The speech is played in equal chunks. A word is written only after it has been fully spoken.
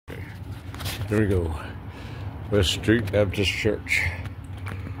Here we go. West Street Baptist Church.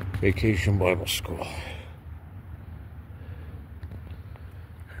 Vacation Bible School.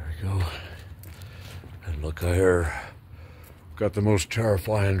 There we go. And look here. Got the most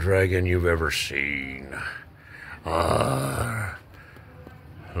terrifying dragon you've ever seen. Look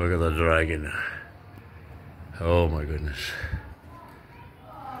at the dragon. Oh my goodness.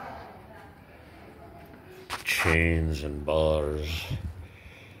 Chains and bars.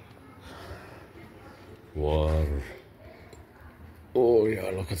 Water. Oh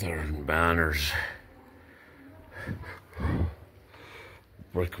yeah, look at their banners.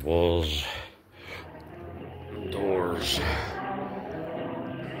 Brick walls. Doors.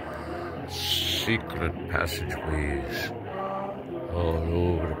 Secret passageways. All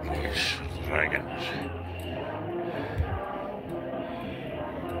over the place. Dragons.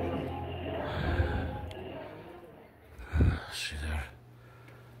 See there?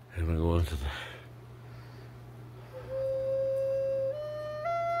 I'm gonna go into the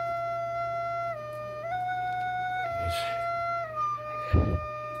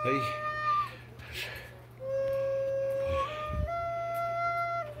hey.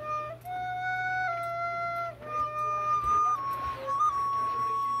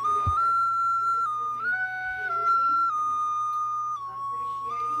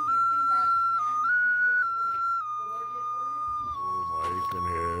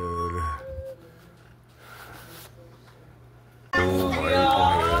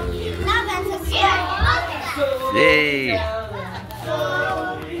 Yay!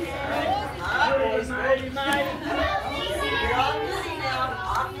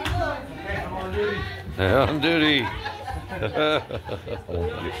 On duty. They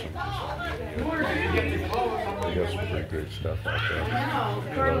got some pretty great stuff out there. That'll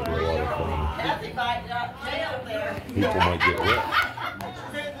be a lot of fun. People might get wet.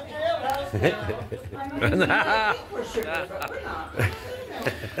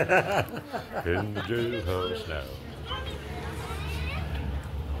 In the jailhouse now.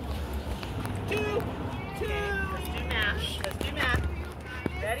 Let's do math.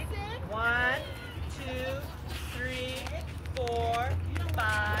 Ready? 1, 2, 3, 4,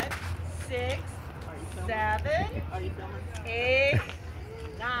 5, 6, 7, 8,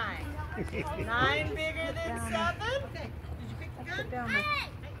 9. 9 bigger than 7? Did you pick the gun?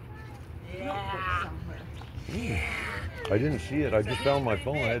 Yeah. I didn't see it. I just found my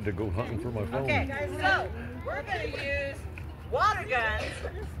phone. I had to go hunting for my phone. Okay, so we're going to use water guns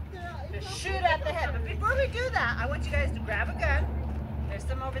to shoot at the head. But before we do that, I want you guys to grab a gun. There's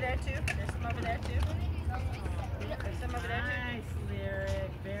some over there too. There's some over there too. There's some over there too. Nice,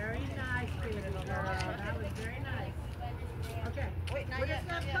 Lyric. Very nice, beautiful girl. That was very nice. Okay. Wait, not yet.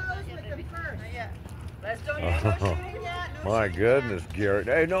 Not pose with them first. Not yet. Let's don't do no shooting yet. No My shooting goodness, yet. Garrett.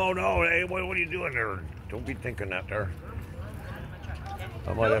 Hey, no. Hey, what are you doing there? Don't be thinking that there.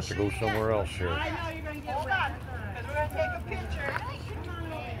 I might have to go somewhere else here. I know you're going to get hold on, because we're going to take a picture.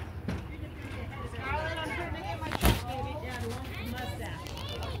 Scarlett, I'm trying to get my truck, baby. Yeah, the one with the mustache.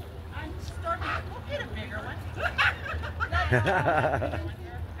 I'm starting. We'll get a bigger one.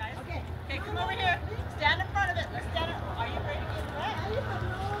 Okay, come over here. Stand in front of it. Let's stand up. Are you ready to get wet?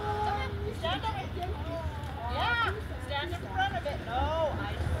 Stand up. Yeah, stand in front of it. No,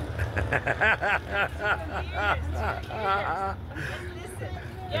 listen,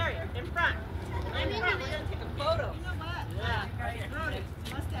 Gary, in front. In front, we're going to take a photo. You know what? Yeah, right here.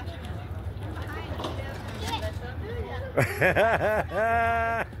 Mustache.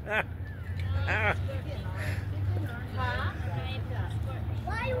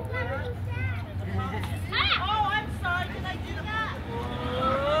 Why you want to do that? Oh, I'm sorry. Can I do that?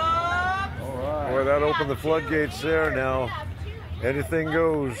 All right. Boy, that opened the floodgates there now. Anything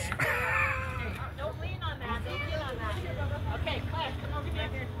goes. Don't lean on that. Don't lean on that. Okay, Claire, come over here.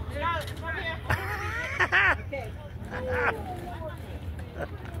 Scarlett, come over here. Okay.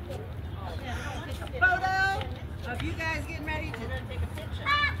 Take a photo of you guys getting ready to take a picture.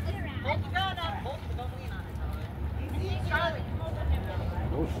 Hold the gun up. Don't lean on it. Easy. Scarlett, come over here.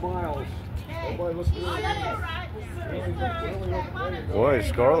 No smiles. Nobody looks good. Oh, that's all right. Boy,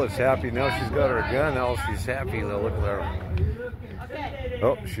 Scarlett's happy now. She's got her gun. Now she's happy. Now look at her. Okay.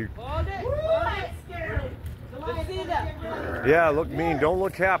 Oh, she. Hold it. Let's see that. Yeah, look mean. Don't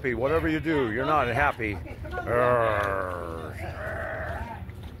look happy. Whatever you do, you're not happy.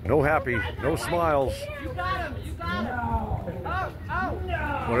 No happy. No smiles. You got him. You got him. Oh.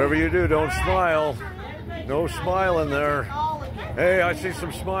 Whatever you do, don't smile. No smiling there. Hey, I see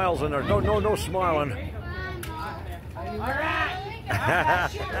some smiles in there. No smiling. All right. You're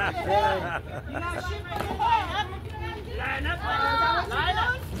not shooting the head. Line up.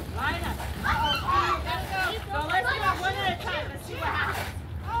 Line up.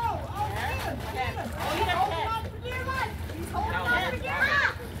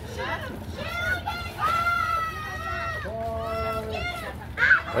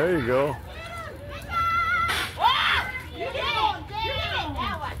 There you go.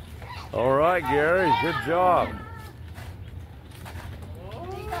 All right, Gary. Good job.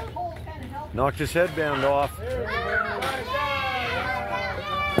 Knocked his headband off.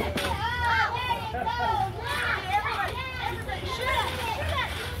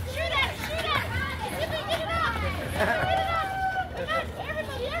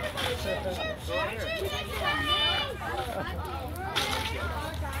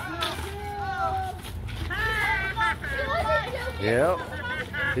 Yep.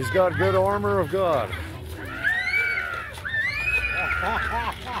 He's got good armor of God.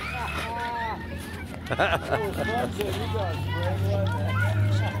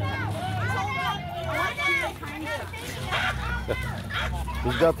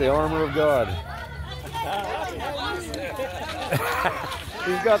 He's got the armor of God.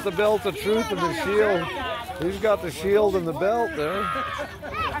 He's got the belt of truth and the shield. He's got the shield and the belt there.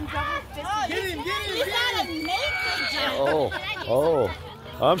 Oh,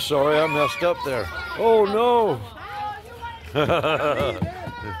 I'm sorry, I messed up there. Oh no.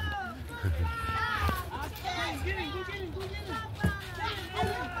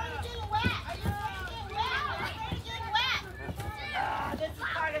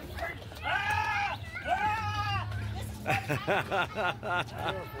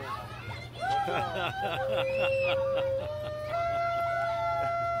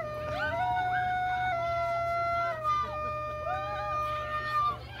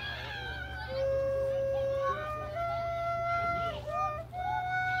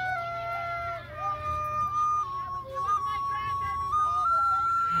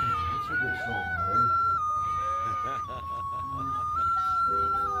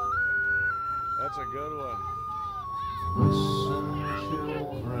 That's a good one. Listen,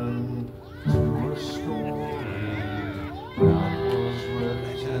 children, to a story that was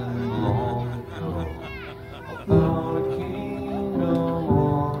written long ago about a kingdom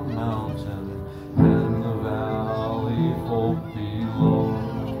on a mountain and the valley folk below.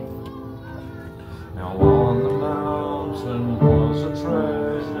 Now on the mountain was a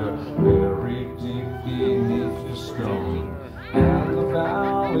treasure buried deep beneath the stone, and the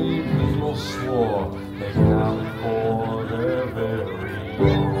valley people swore they found it for their very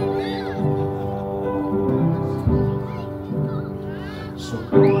own. So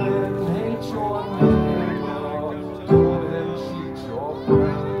go ahead and hate your neighbor, go ahead and cheat your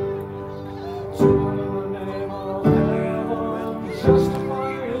friend, do it in the name of heaven,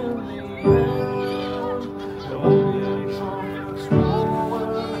 justify in the end. There won't be any trumpets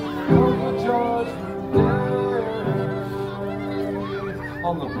blowing on the judgment day,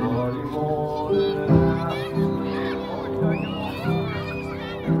 on the bloody morning.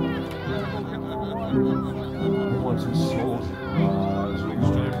 Once a soldier rise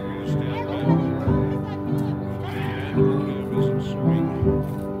away.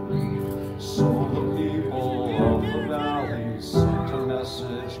 So the people of the valley sent a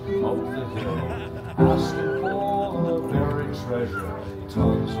message up the hill, asking for the buried treasure,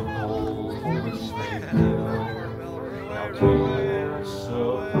 tons of gold which they killed. Now King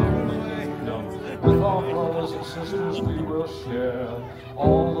answered from the kingdom, with our brothers and sisters we will share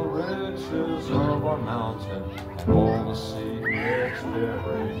all the riches of our mountain and all the secrets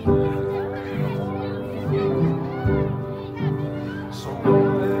buried there. So go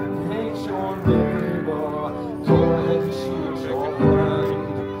ahead and hate your neighbor, go ahead and cheat your friend,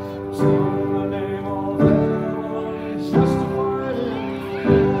 do in the name of heaven, justified in the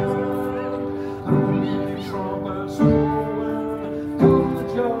end. There will be any trumpets blowing, come the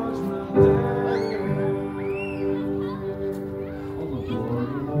judgment day, on the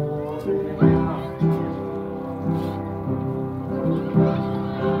glory morning after.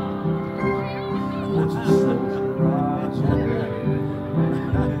 Once a soldier rides away.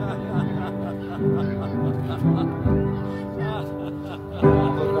 All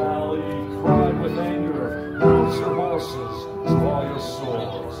the valley cried with anger, mount your horses, draw your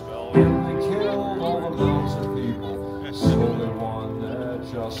swords. And they killed all the mountain people, so they won their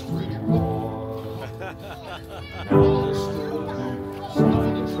just reward. Now they stood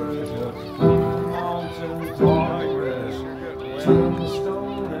beside the treasure, in the mountain dark red, turned the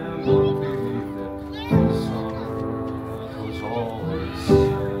stone and looked beneath it, peace on earth was all it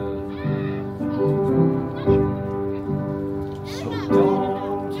said. So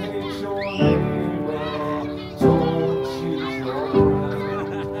don't hate your neighbor, don't cheat your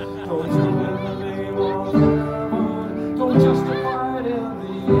friend, don't do it in the name of heaven, don't justify it in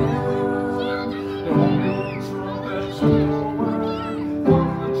the end. There won't be any trumpets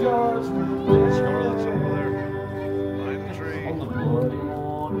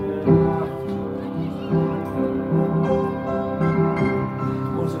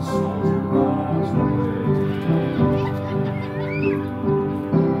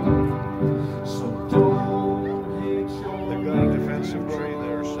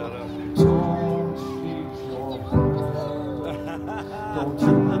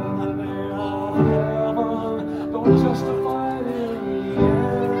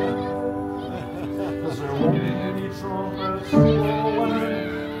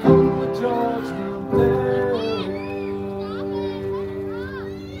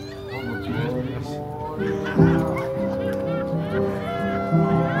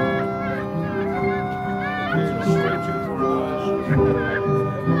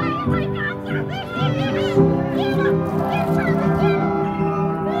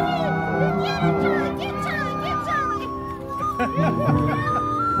Charlie, get Charlie, get Charlie.